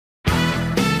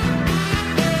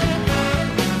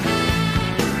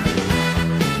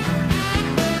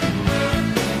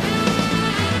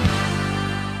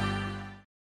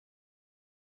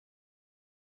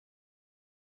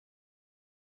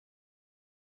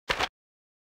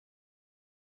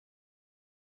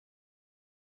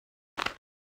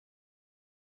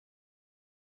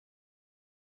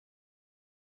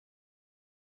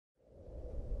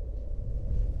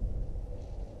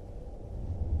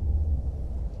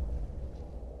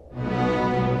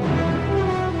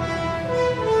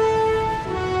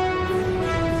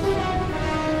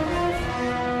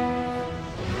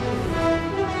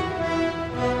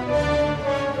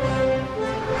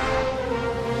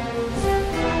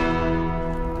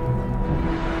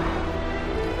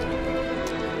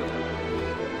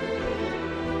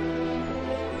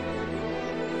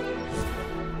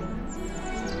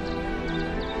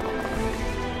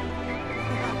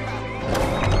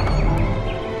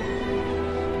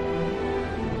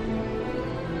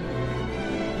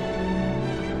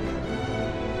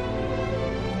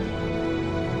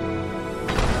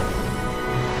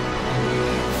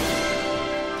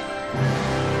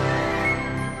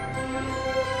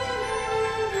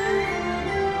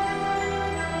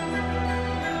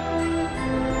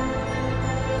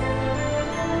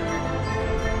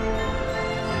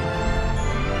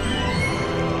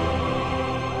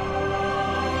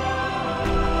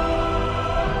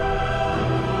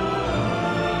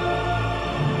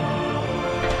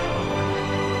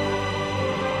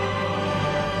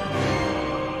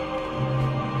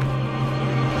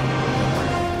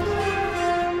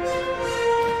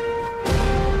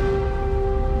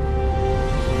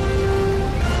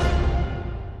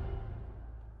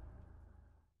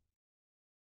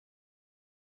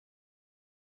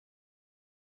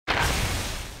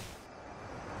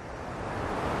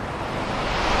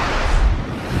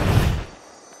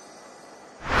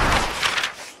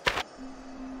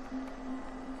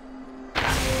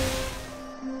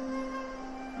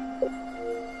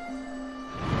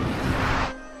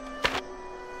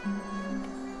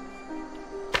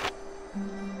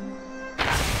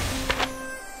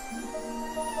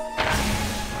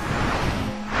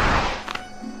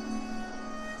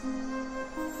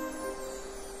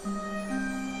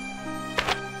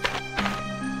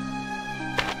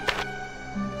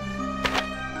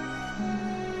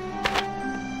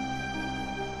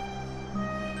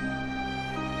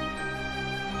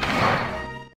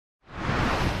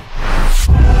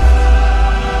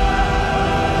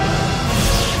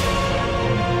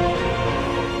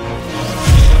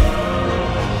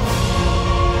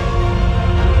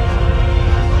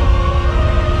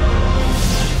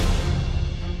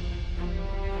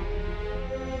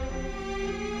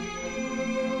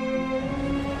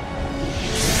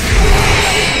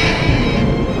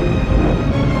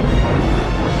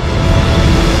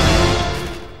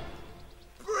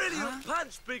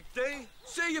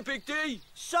you, Big D.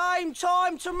 Same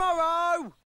time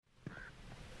tomorrow.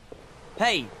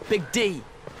 Hey, Big D.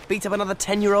 Beat up another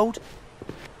 10-year-old?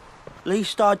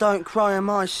 Least I don't cry in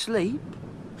my sleep.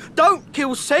 Don't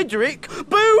kill Cedric!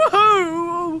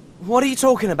 Boo-hoo! What are you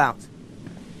talking about?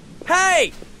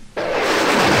 Hey!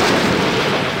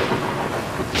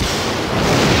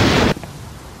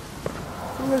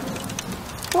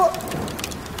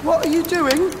 What are you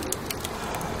doing?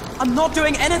 I'm not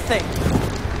doing anything.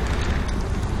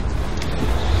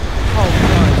 Oh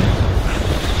no.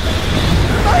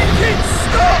 Make it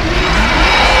stop!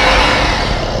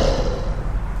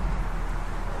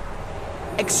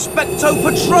 Expecto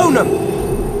Patronum!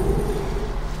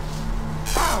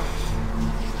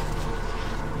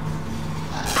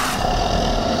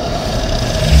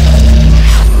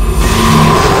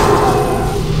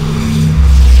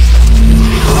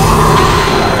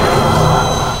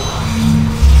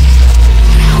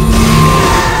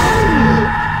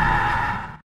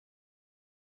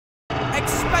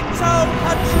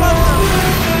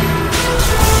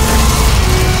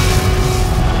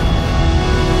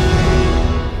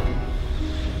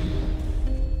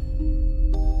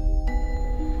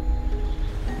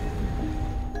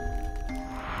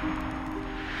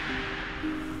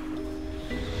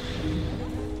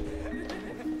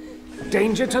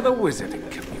 Danger to the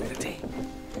wizarding community.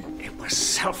 It was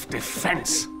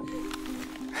self-defense.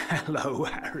 Hello,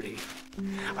 Harry.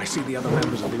 I see the other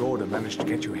members of the Order managed to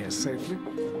get you here safely.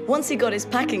 Once he got his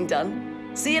packing done.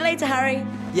 See you later, Harry.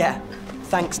 Yeah,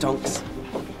 thanks, Tonks.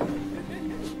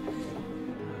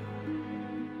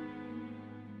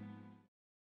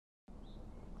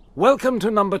 Welcome to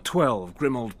number 12,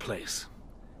 Grimold Place.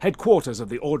 Headquarters of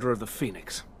the Order of the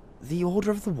Phoenix. The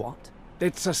Order of the what?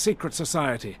 It's a secret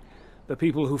society. The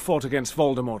people who fought against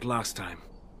Voldemort last time.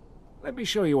 Let me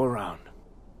show you around.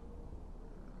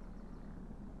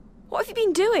 What have you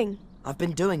been doing? I've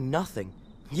been doing nothing.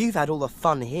 You've had all the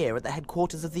fun here at the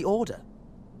headquarters of the Order.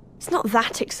 It's not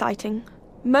that exciting.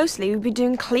 Mostly we've been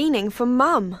doing cleaning for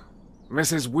Mum.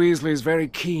 Mrs. Weasley's very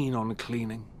keen on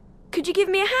cleaning. Could you give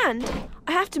me a hand?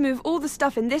 I have to move all the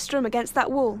stuff in this room against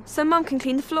that wall, so Mum can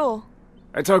clean the floor.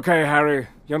 It's okay, Harry.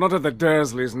 You're not at the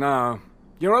Dursleys now.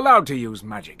 You're allowed to use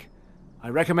magic. I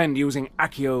recommend using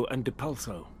Accio and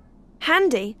Depulso.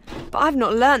 Handy, but I've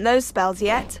not learnt those spells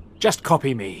yet. Just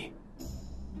copy me.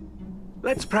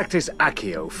 Let's practice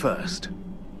Accio first.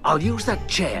 I'll use that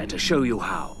chair to show you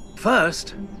how.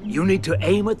 First, you need to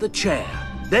aim at the chair.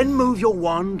 Then move your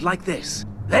wand like this.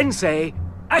 Then say,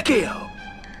 Accio!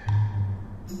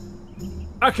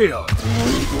 Accio!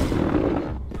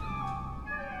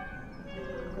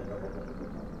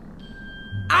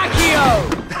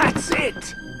 Accio! That's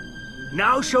it!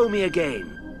 Now show me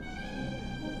again.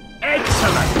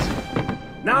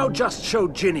 Excellent! Now just show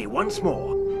Ginny once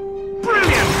more.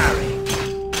 Brilliant, Harry!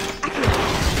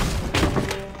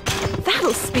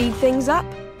 That'll speed things up.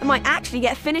 I might actually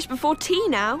get finished before tea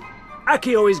now.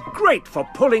 Accio is great for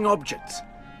pulling objects.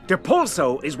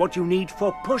 Depulso is what you need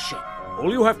for pushing. All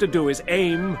you have to do is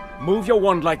aim, move your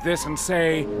wand like this and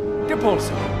say,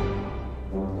 Depulso.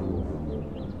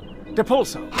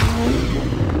 Depulso.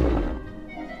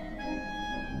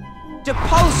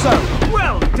 Depulso!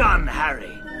 Well done,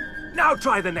 Harry. Now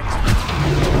try the next one.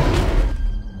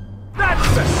 That's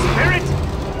the spirit!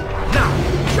 Now,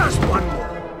 just one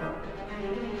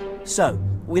more. So,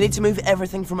 we need to move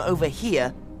everything from over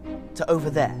here to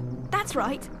over there. That's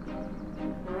right.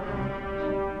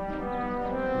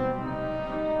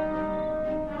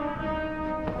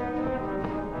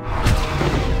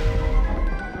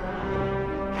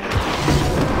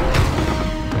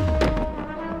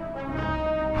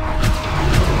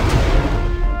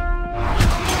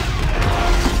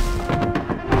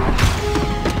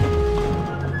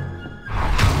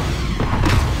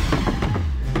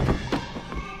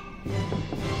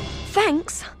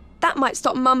 Thanks. That might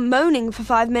stop Mum moaning for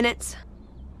 5 minutes.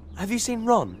 Have you seen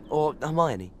Ron or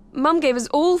Hermione? Mum gave us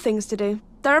all things to do.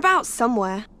 They're about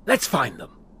somewhere. Let's find them.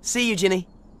 See you, Ginny.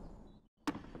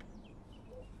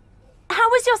 How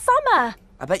was your summer?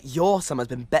 I bet your summer's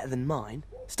been better than mine.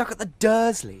 Stuck at the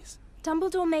Dursleys.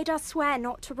 Dumbledore made us swear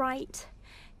not to write.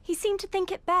 He seemed to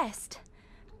think it best.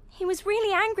 He was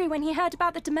really angry when he heard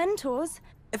about the Dementors.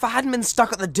 If I hadn't been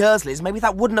stuck at the Dursleys, maybe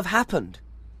that wouldn't have happened.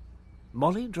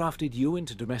 Molly drafted you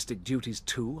into domestic duties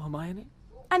too, Hermione?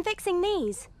 I'm fixing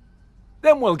these.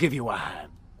 Then we'll give you a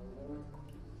hand.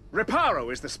 Reparo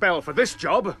is the spell for this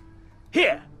job.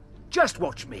 Here, just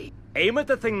watch me. Aim at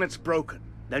the thing that's broken.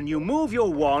 Then you move your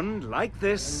wand like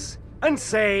this and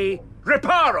say,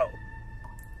 Reparo!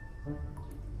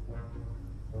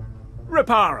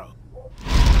 Reparo.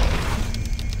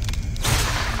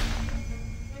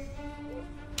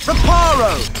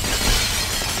 Reparo!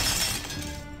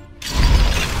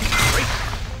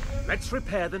 Great. Let's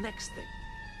repair the next thing.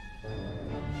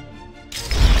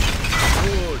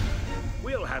 Good.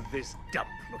 We'll have this dump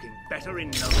looking better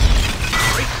in no time.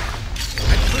 Great.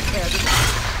 Let's repair the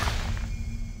next.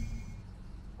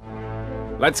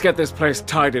 Let's get this place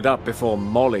tidied up before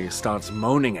Molly starts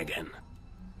moaning again.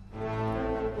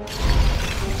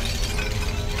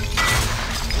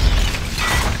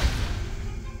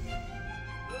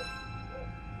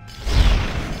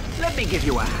 Let me give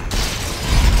you a hand.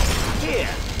 Here,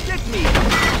 let me.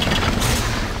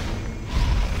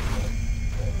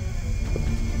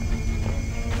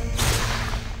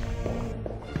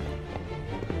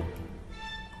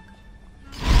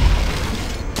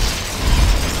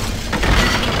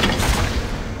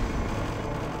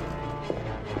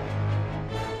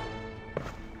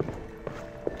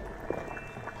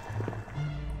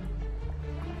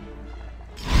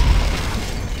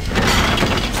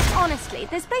 Honestly,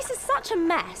 this place is such a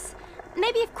mess.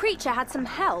 Maybe if Creature had some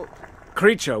help.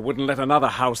 Creature wouldn't let another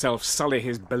house elf sully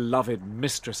his beloved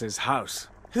mistress's house.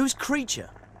 Who's Creature?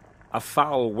 A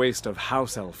foul waste of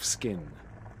house elf skin.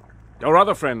 Your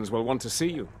other friends will want to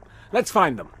see you. Let's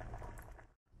find them.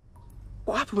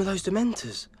 What happened with those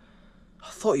Dementors? I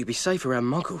thought you'd be safe around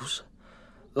Muggles.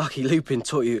 Lucky Lupin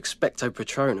taught you Expecto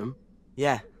Patronum.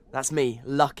 Yeah, that's me,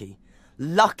 Lucky.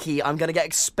 Lucky I'm gonna get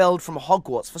expelled from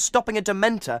Hogwarts for stopping a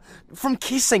Dementor from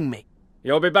kissing me.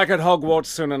 You'll be back at Hogwarts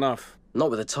soon enough.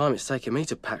 Not with the time it's taken me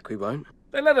to pack, we won't.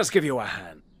 Then let us give you a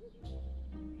hand.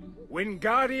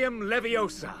 Wingardium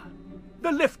Leviosa,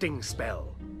 the lifting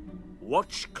spell.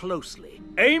 Watch closely.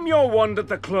 Aim your wand at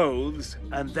the clothes,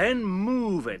 and then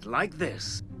move it like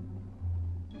this.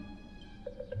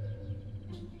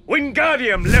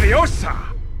 Wingardium Leviosa!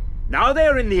 Now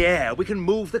they're in the air, we can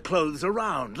move the clothes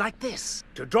around, like this.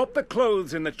 To drop the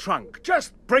clothes in the trunk,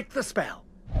 just break the spell.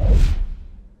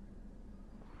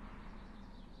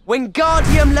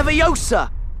 Wingardium Leviosa!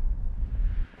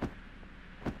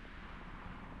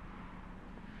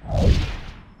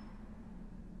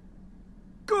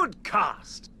 Good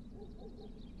cast!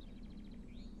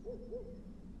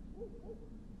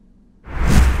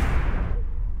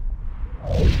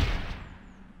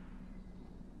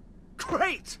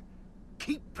 Great!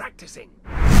 Keep practicing.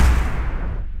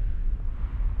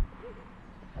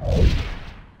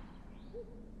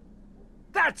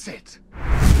 That's it!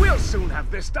 We'll soon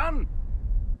have this done.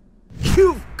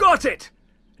 You've got it!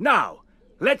 Now,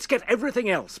 let's get everything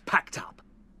else packed up.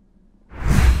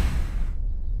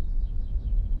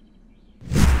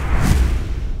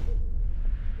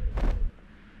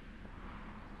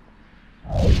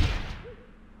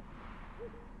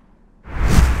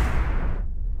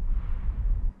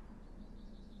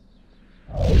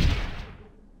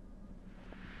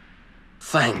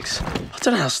 Thanks. I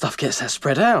don't know how stuff gets that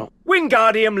spread out.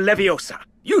 Wingardium Leviosa.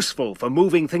 Useful for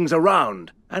moving things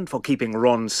around, and for keeping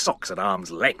Ron's socks at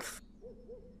arm's length.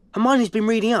 Hermione's been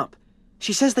reading up.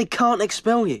 She says they can't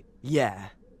expel you. Yeah.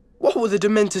 What were the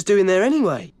Dementors doing there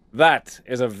anyway? That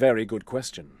is a very good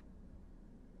question.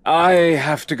 I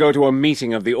have to go to a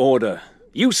meeting of the Order.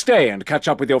 You stay and catch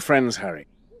up with your friends, Harry.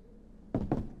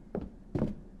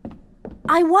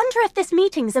 I wonder if this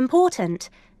meeting's important.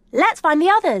 Let's find the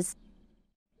others.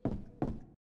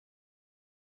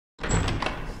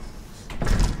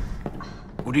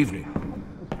 Good evening.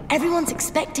 Everyone's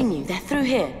expecting you. They're through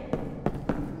here.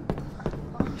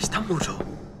 It's Dumbledore.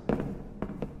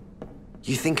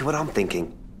 You thinking what I'm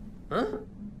thinking? Huh?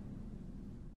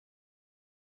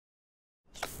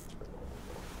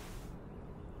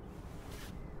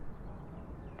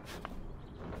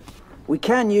 We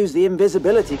can use the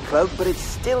invisibility cloak, but it's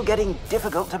still getting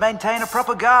difficult to maintain a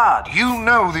proper guard. You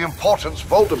know the importance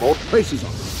Voldemort places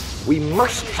on us. We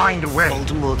must find a way.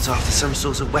 Voldemort's after some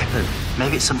sort of weapon.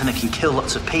 Maybe it's something that can kill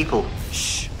lots of people.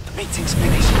 Shh, the meeting's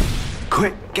finished.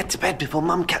 Quick, get to bed before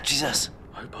Mum catches us.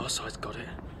 I hope our side's got it.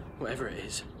 Whatever it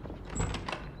is.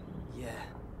 Yeah.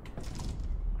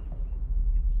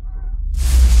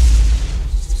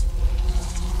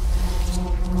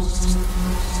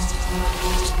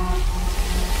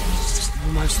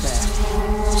 Almost there.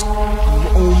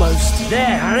 I'm almost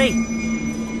there, Harry.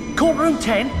 Courtroom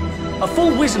 10. A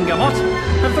full Wizengamot,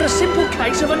 and for a simple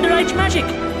case of underage magic.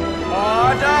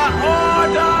 Order!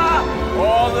 Order!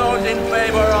 All those in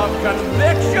favor of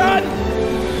conviction!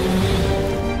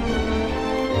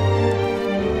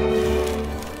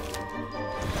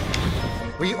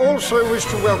 We also wish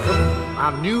to welcome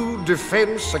our new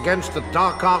defense against the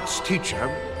dark arts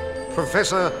teacher,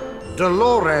 Professor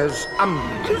Dolores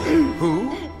Umbridge,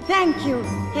 who... Thank you,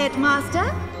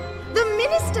 Headmaster. The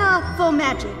Minister for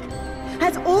Magic.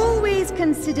 has always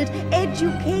considered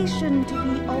education to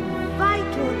be of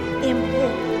vital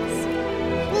importance.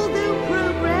 Although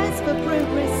progress for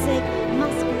progress' sake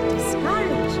must be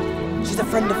discouraged. She's a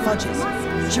friend of Fudge's.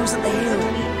 She was at the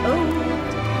hearing.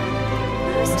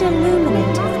 Who's to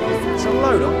illuminate it? It's a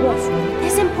load of waffle.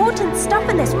 There's important stuff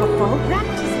in this waffle.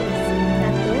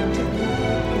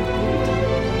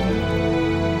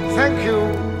 Thank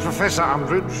you, Professor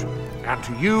Umbridge, and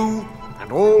to you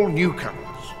and all newcomers.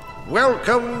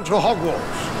 Welcome to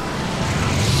Hogwarts.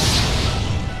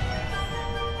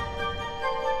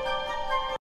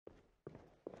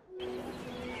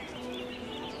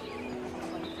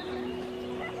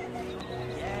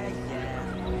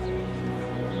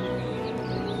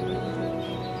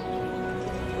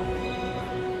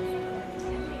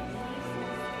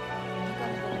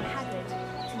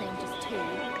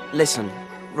 Listen,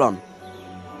 Ron.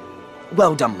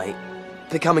 Well done, mate.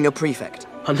 Becoming a prefect.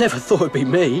 I never thought it'd be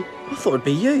me. I thought it'd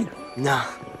be you. Nah.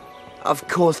 I've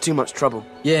caused too much trouble.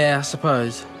 Yeah, I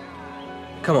suppose.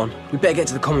 Come on, we better get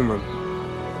to the common room.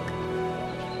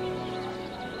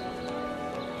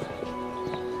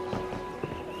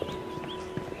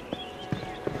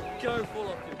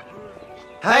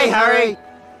 Hey, Harry!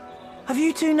 Have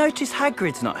you two noticed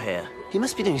Hagrid's not here? He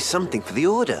must be doing something for the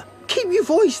Order. Keep your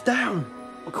voice down.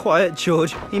 Quiet,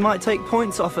 George. He might take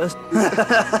points off us.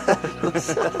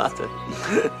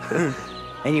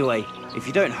 Anyway, if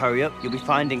you don't hurry up, you'll be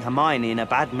finding Hermione in a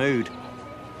bad mood.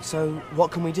 So,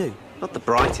 what can we do? Not the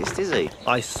brightest, is he?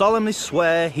 I solemnly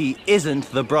swear he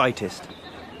isn't the brightest.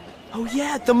 Oh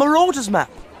yeah, the Marauders map!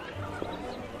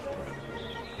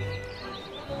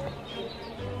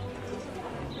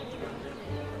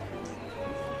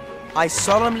 I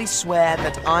solemnly swear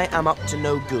that I am up to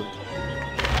no good.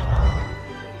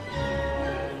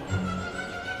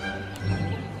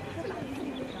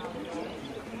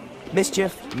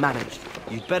 Mischief managed.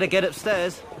 You'd better get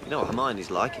upstairs. You know what Hermione's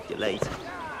like if you're late.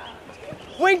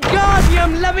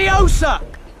 Wingardium Leviosa!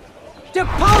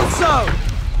 Depulso!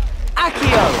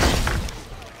 Accio!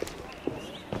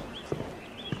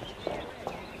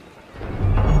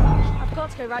 I've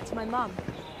got to go right to my mum.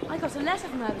 I got a letter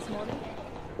from her this morning.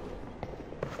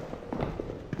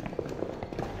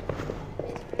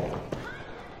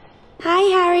 Hi,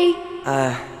 Harry.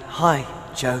 Hi,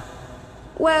 Joe.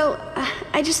 Well,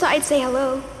 I just thought I'd say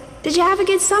hello. Did you have a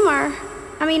good summer?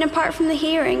 I mean, apart from the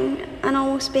hearing and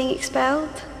almost being expelled.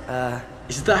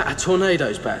 Is that a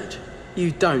Tornadoes badge?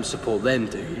 You don't support them,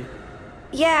 do you?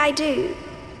 Yeah, I do.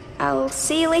 I'll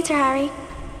see you later, Harry.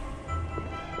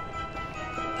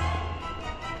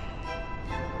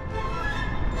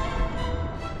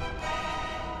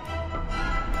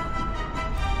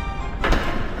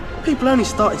 People only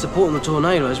started supporting the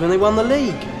Tornadoes when they won the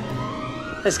league.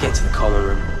 Let's get to the common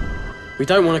room. We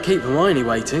don't want to keep Hermione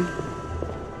waiting.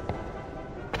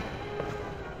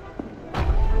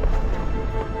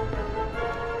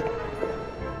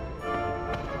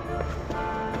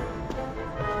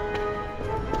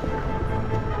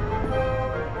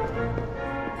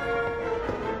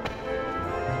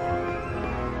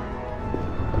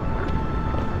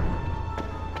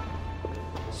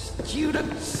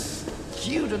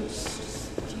 Students.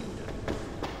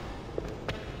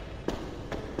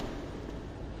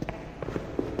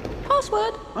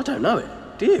 Password? I don't know it.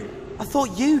 Do you? I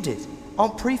thought you did.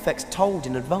 Aren't prefects told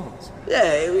in advance?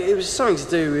 Yeah, it was something to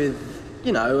do with,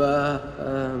 you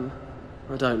know,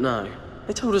 I don't know.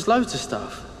 They told us loads of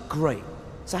stuff. Great.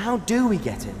 So how do we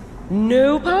get in?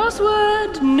 No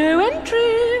password, no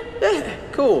entry. Yeah,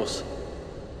 of course.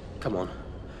 Come on.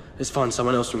 Let's find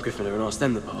someone else from Gryffindor and ask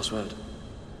them the password.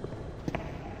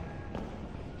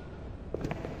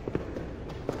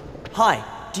 Hi,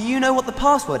 do you know what the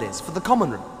password is for the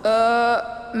common room?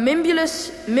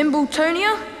 Mimbulus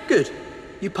Mimbletonia? Good.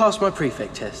 You passed my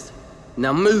prefect test.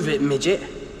 Now move it, midget.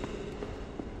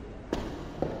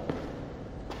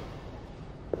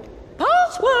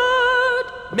 Password!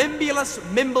 Mimbulus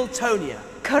Mimbletonia.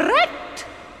 Correct!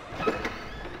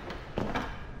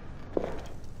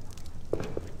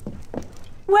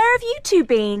 Where have you two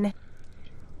been?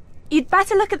 You'd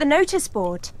better look at the notice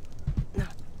board.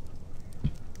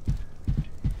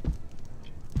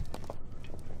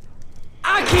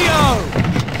 Accio!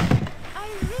 I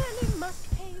really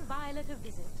must pay Violet a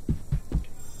visit.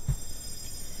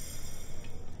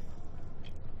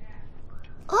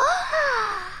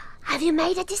 Oh, have you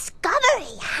made a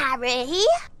discovery, Harry?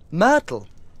 Myrtle.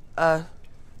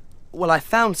 Well, I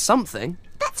found something.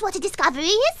 That's what a discovery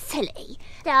is, silly.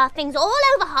 There are things all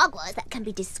over Hogwarts that can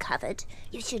be discovered.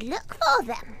 You should look for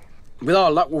them. With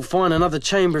our luck, we'll find another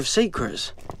chamber of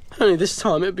secrets. Only this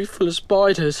time it'll be full of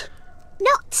spiders.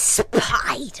 Not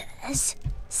spiders.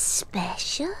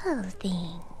 Special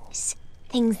things.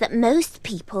 Things that most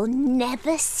people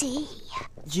never see.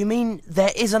 Do you mean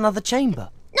there is another chamber?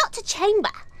 Not a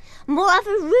chamber. More of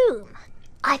a room.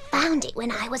 I found it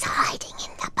when I was hiding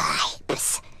in the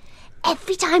pipes.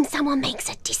 Every time someone makes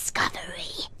a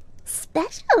discovery,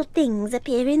 special things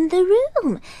appear in the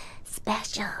room.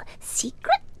 Special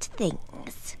secret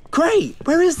things. Great!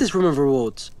 Where is this room of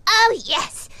rewards? Oh,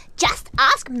 yes. Just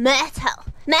ask Myrtle.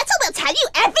 Myrtle will tell you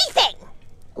everything.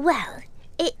 Well,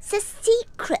 it's a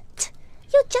secret.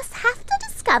 You'll just have to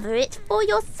discover it for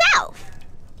yourself.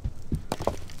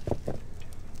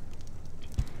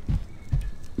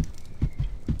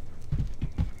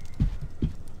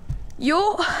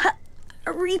 You're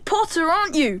Harry Potter,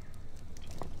 aren't you?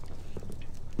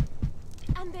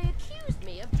 And they accused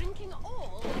me of drinking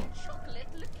all the chocolate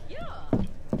liqueur.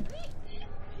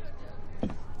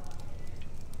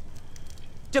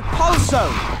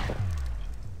 Depulso!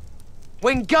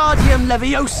 Wingardium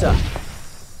Leviosa!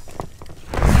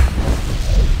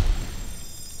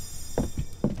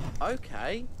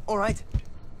 Okay, alright.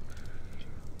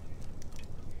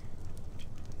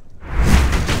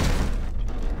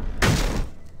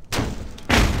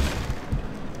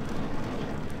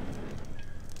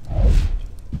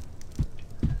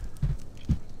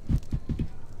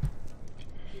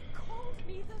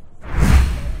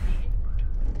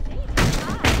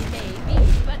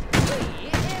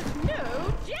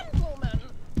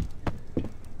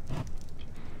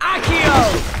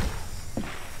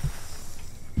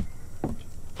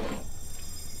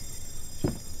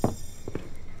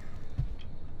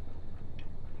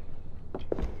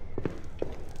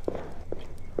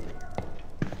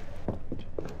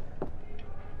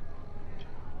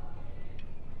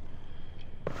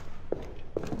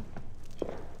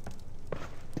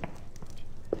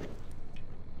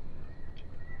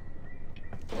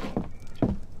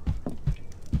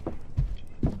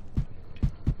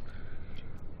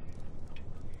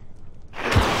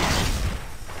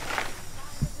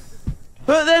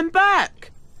 Put them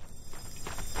back!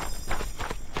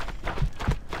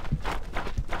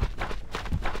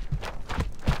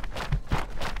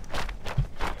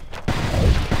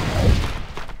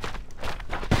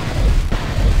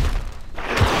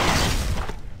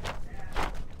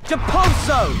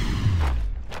 Depulso!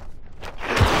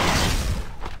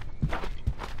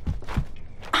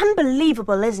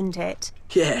 Unbelievable, isn't it?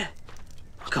 Yeah.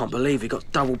 I can't believe he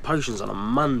got double potions on a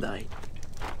Monday.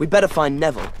 We better find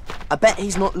Neville. I bet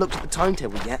he's not looked at the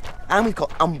timetable yet. And we've got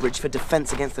Umbridge for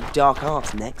defence against the dark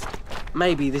arts next.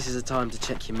 Maybe this is a time to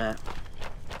check your map.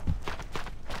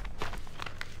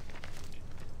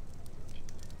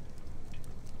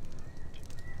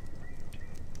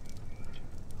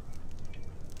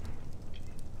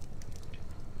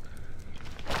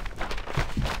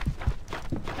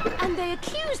 And they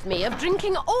accused me of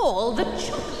drinking all the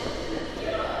chocolate.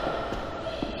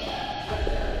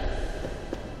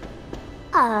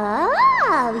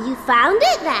 Oh, you found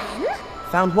it then?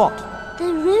 Found what?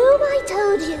 The room I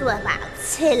told you about,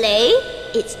 silly.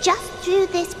 It's just through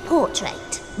this portrait.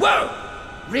 Whoa!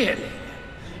 Really?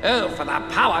 Oh, for the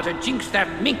power to jinx their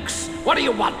minx! What do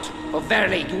you want? For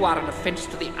verily you are an offence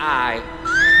to the eye.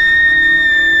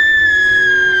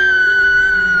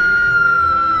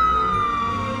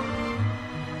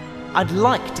 I'd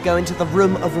like to go into the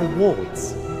room of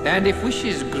rewards. And if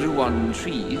wishes grew on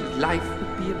trees, life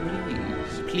would be a breeze.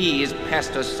 Please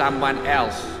pester someone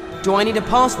else. Do I need a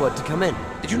password to come in?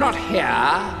 Did you not hear?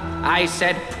 I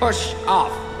said push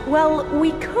off. Well,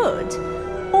 we could.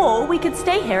 Or we could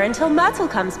stay here until Myrtle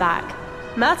comes back.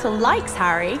 Myrtle likes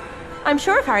Harry. I'm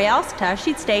sure if Harry asked her,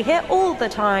 she'd stay here all the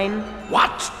time.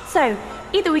 What? So,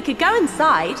 either we could go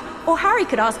inside, or Harry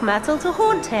could ask Myrtle to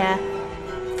haunt here.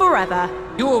 Forever.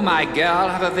 You, my girl,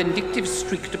 have a vindictive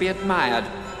streak to be admired.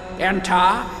 Enter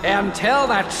and tell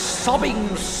that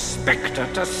sobbing spectre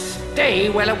to stay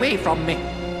well away from me.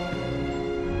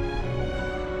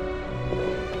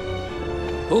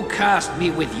 Who cursed me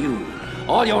with you?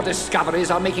 All your discoveries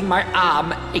are making my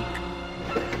arm ache.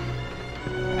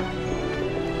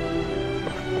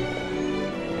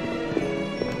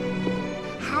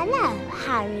 Hello,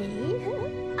 Harry.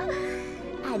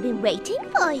 I've been waiting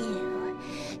for you.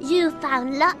 You've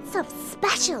found lots of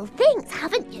special things,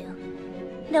 haven't you?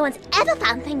 No one's ever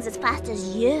found things as fast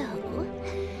as you.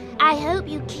 I hope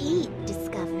you keep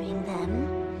discovering them.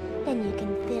 Then you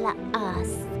can fill up our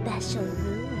special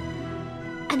room.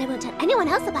 And I won't tell anyone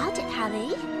else about it,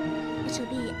 Harry. It'll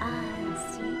be our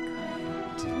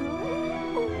secret.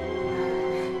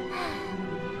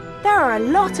 There are a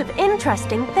lot of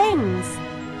interesting things.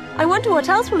 I wonder what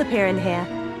else will appear in here.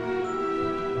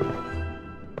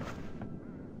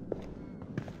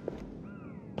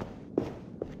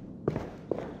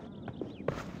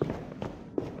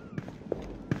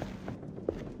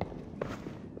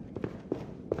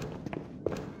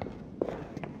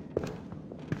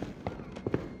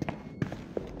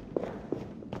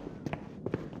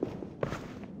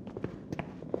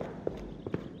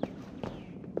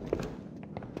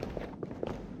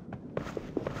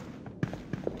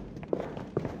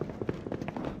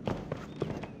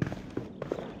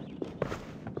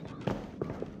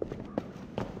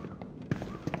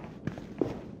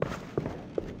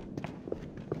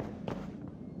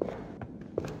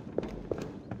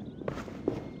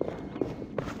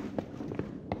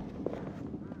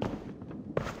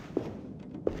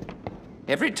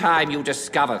 Every time you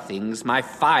discover things, my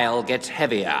file gets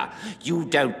heavier. You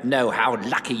don't know how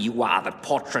lucky you are that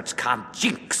portraits can't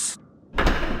jinx.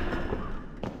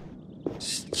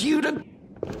 Student...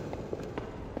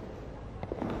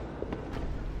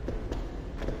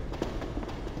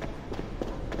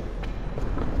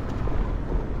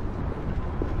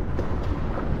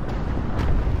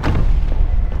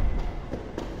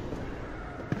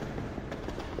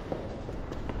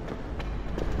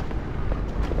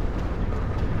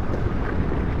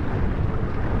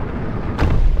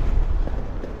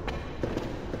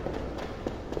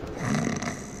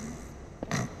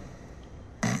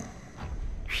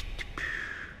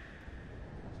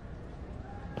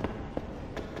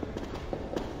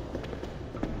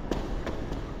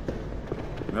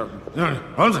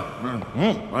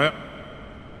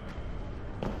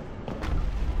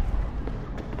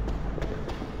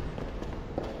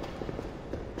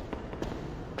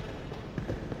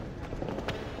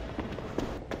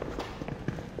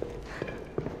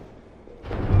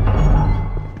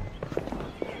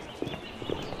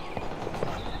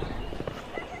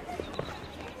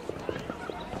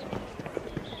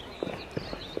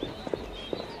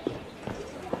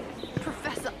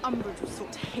 Professor Umbridge will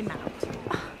sort him out.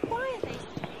 Why are they...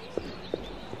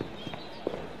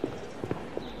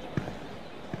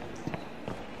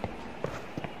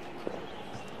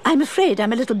 I'm afraid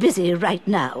I'm a little busy right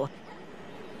now.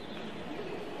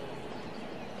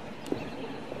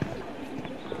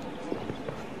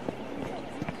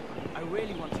 I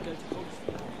really want to go to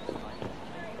Hogsmeade.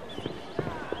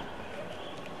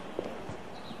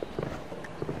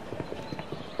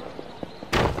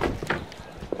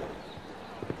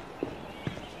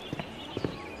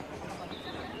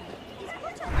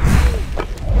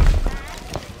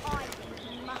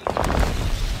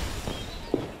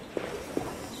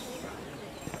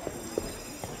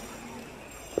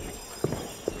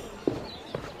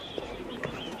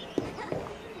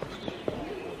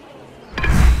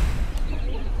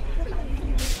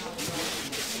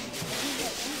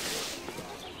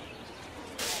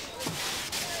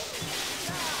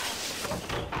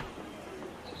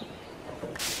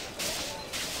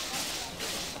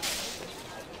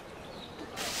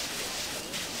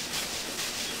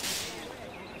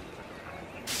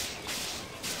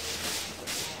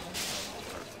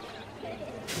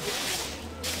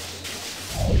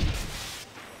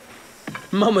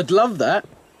 Mum would love that.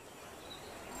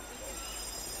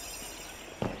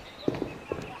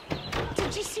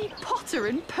 Did you see Potter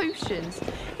in potions?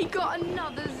 He got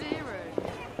another 0.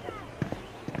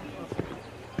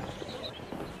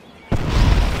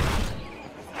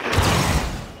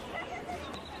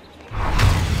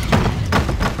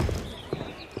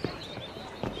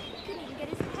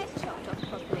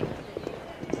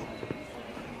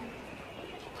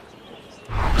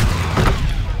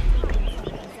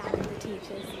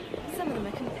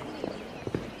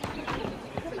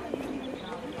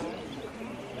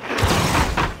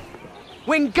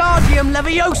 Wingardium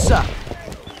Leviosa!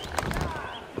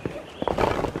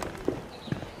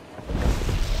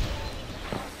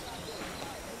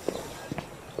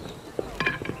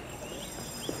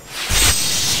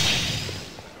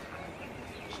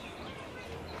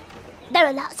 There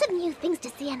are lots of new things to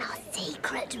see in our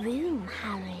secret room,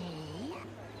 Harry.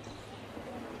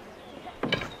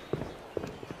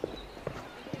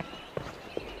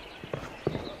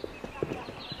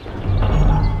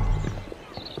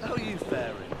 How are you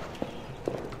faring?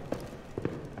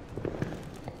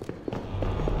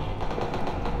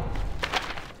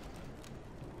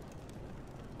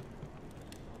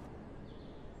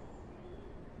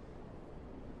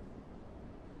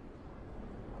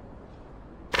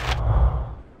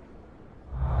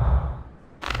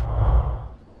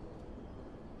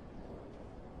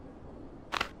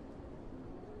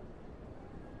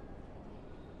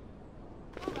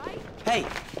 Hey!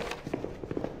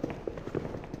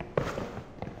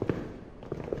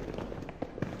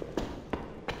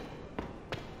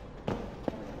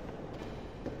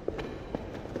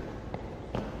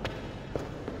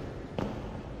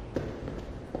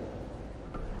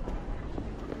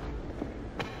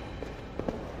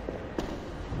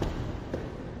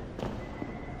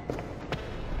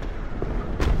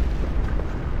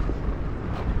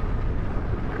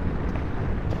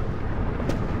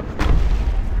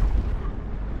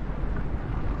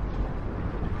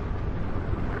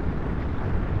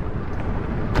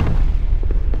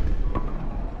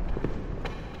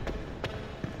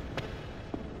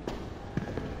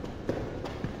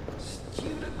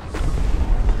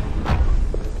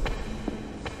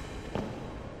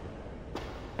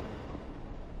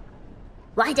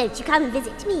 Why don't you come and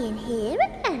visit me in here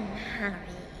again,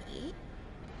 Harry?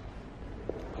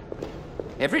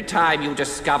 Every time you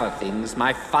discover things,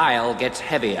 my file gets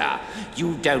heavier.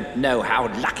 You don't know how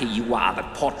lucky you are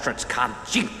that portraits can't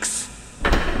jinx.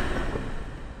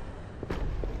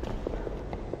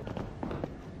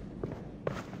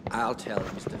 I'll tell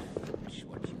Mr. Finch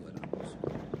what you were up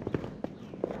to.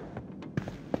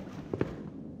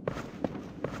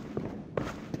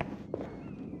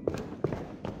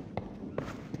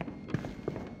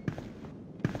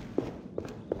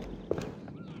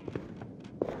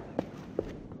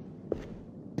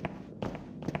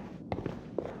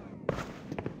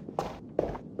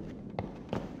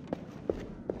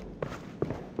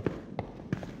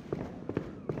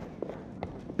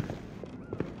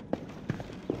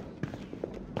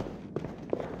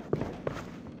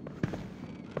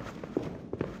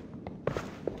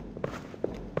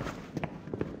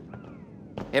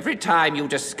 Every time you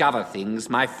discover things,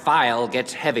 my file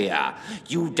gets heavier.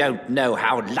 You don't know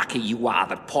how lucky you are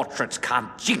that portraits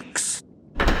can't jinx.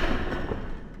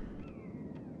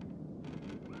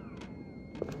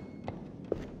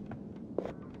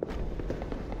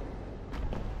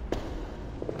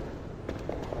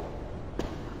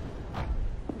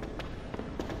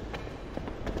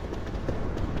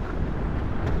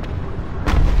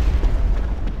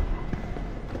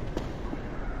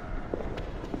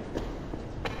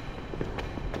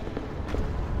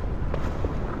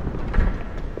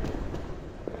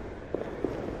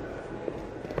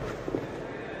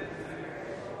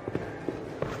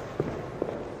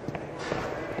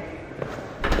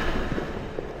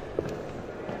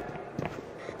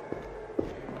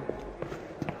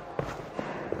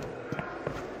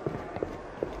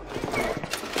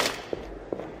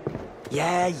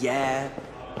 Yeah.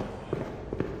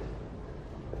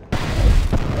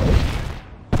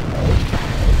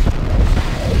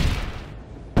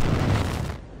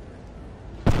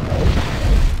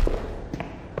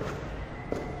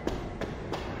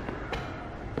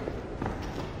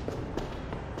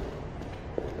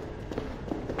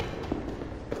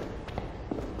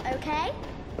 Okay?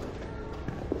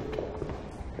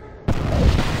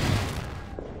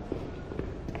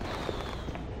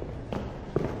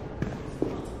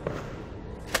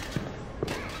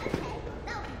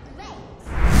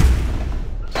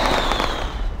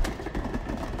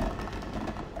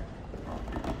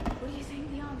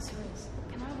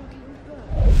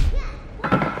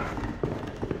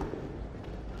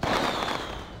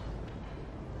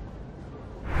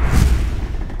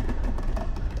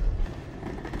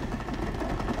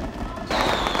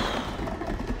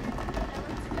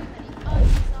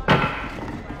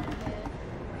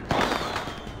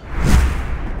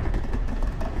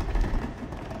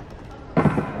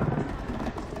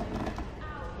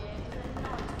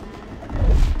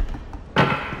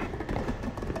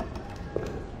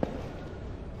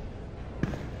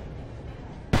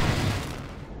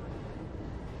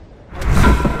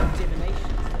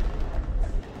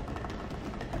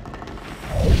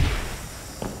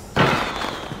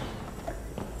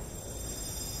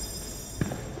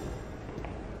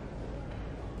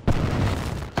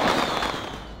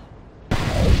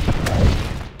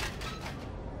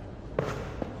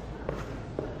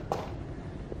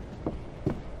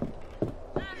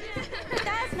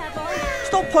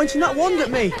 Stop pointing that wand at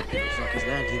me! Looks like he's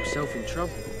landed himself in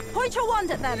trouble. Point your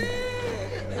wand at them.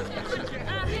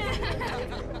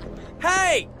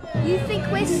 Hey! You think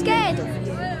we're scared of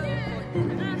you?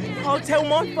 I'll tell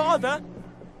my father.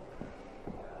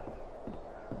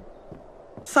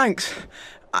 Thanks.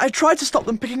 I tried to stop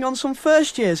them picking on some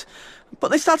first years,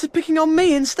 but they started picking on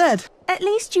me instead. At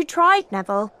least you tried,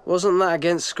 Neville. Wasn't that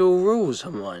against school rules,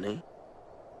 Hermione?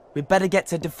 We'd better get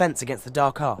to defence against the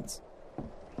dark arts.